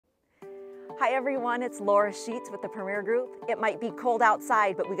Hi everyone, it's Laura Scheetz with the Premier Group. It might be cold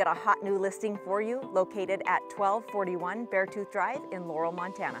outside, but we got a hot new listing for you located at 1241 Beartooth Drive in Laurel,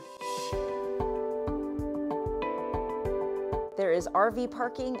 Montana. There is RV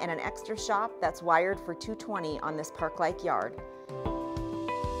parking and an extra shop that's wired for 220 on this park-like yard.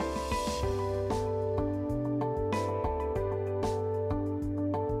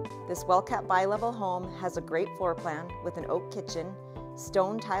 This well-kept bi-level home has a great floor plan with an oak kitchen,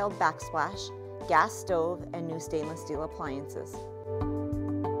 stone-tiled backsplash, gas stove, and new stainless steel appliances.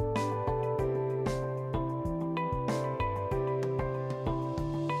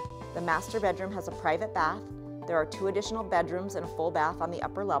 The master bedroom has a private bath. There are 2 additional bedrooms and a full bath on the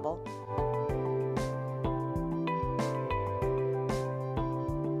upper level.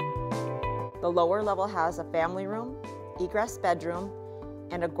 The lower level has a family room, egress bedroom,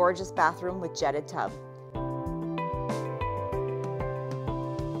 and a gorgeous bathroom with jetted tub.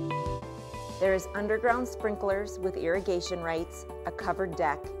 There is underground sprinklers with irrigation rights, a covered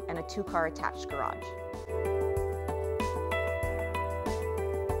deck, and a 2-car attached garage.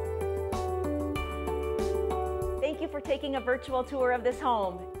 Thank you for taking a virtual tour of this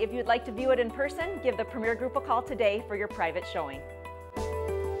home. If you'd like to view it in person, give the Premier Group a call today for your private showing.